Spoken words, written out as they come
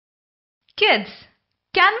Kids,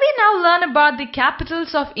 can we now learn about the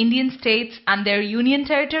capitals of Indian states and their union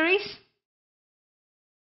territories?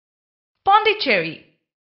 Pondicherry.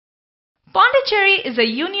 Pondicherry is a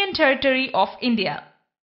union territory of India.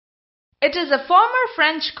 It is a former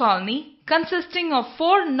French colony consisting of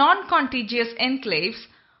 4 non-contiguous enclaves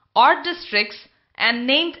or districts and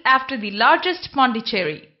named after the largest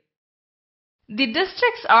Pondicherry. The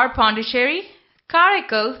districts are Pondicherry,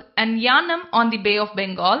 Karaikal and Yanam on the Bay of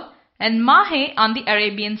Bengal and Mahe on the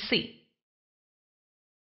Arabian Sea.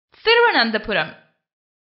 Thiruvananthapuram.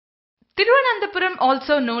 Thiruvananthapuram,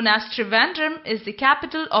 also known as Trivandrum, is the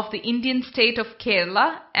capital of the Indian state of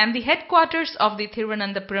Kerala and the headquarters of the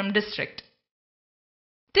Thiruvananthapuram district.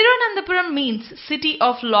 Thiruvananthapuram means City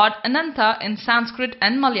of Lord Ananta in Sanskrit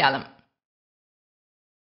and Malayalam.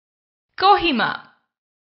 Kohima.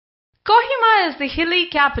 Kohima is the hilly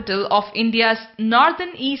capital of India's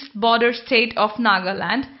northern east border state of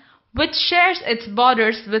Nagaland, which shares its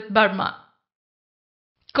borders with Burma.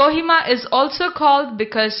 Kohima is also called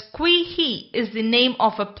because Kui Hee is the name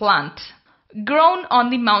of a plant grown on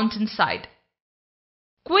the mountainside.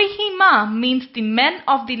 Kui Hee Ma means the men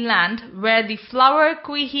of the land where the flower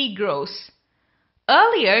Kui Hee grows.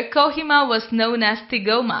 Earlier, Kohima was known as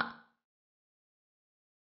Tigoma.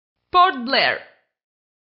 Port Blair.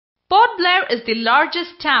 Port Blair is the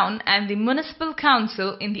largest town and the municipal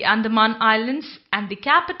council in the Andaman Islands and the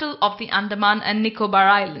capital of the Andaman and Nicobar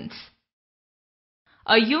Islands,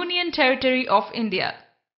 a union territory of India.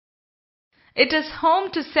 It is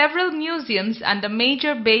home to several museums and a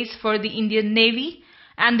major base for the Indian Navy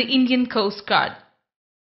and the Indian Coast Guard.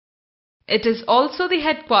 It is also the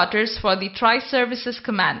headquarters for the Tri-Services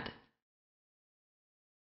Command.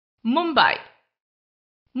 Mumbai.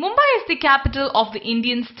 Mumbai is the capital of the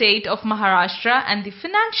Indian state of Maharashtra and the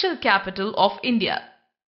financial capital of India.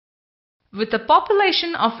 With a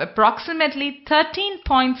population of approximately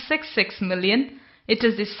 13.66 million, it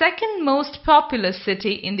is the second most populous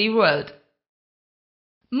city in the world.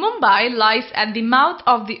 Mumbai lies at the mouth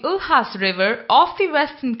of the Ulhas River off the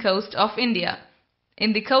western coast of India,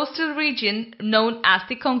 in the coastal region known as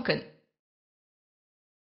the Konkan.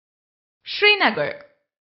 Srinagar.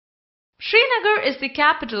 Srinagar is the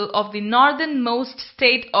capital of the northernmost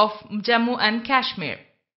state of Jammu and Kashmir.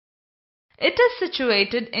 It is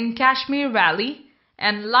situated in Kashmir Valley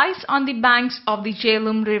and lies on the banks of the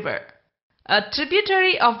Jhelum River, a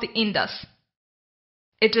tributary of the Indus.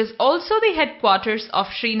 It is also the headquarters of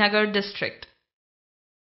Srinagar district.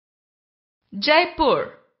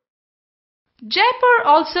 Jaipur. Jaipur,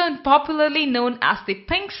 also popularly known as the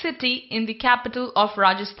Pink City, in the capital of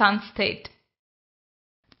Rajasthan state.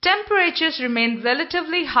 Temperatures remain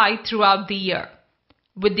relatively high throughout the year,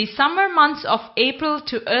 with the summer months of April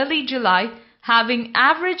to early July having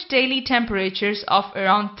average daily temperatures of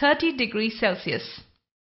around 30 degrees Celsius.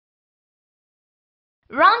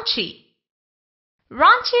 Ranchi.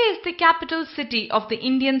 Ranchi is the capital city of the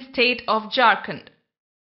Indian state of Jharkhand.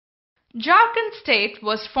 Jharkhand state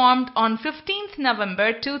was formed on 15th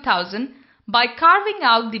November 2000 by carving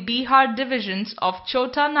out the Bihar divisions of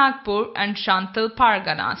Chota Nagpur and Shantal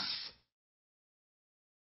Parganas.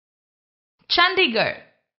 Chandigarh.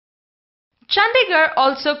 Chandigarh,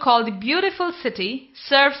 also called the Beautiful City,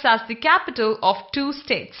 serves as the capital of 2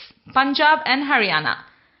 states, Punjab and Haryana,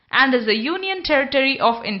 and is a union territory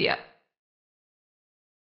of India.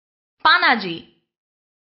 Panaji.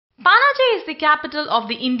 Panaji is the capital of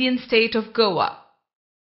the Indian state of Goa.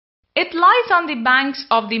 It lies on the banks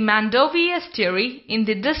of the Mandovi estuary in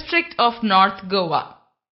the district of North Goa.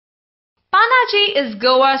 Panaji is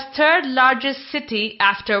Goa's 3rd largest city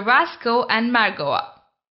after Vasco and Margoa.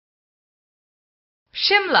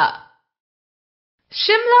 Shimla.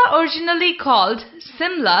 Shimla, originally called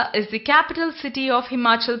Simla, is the capital city of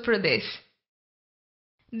Himachal Pradesh.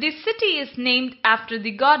 The city is named after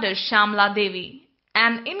the goddess Shamla Devi,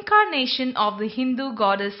 an incarnation of the Hindu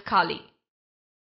goddess Kali.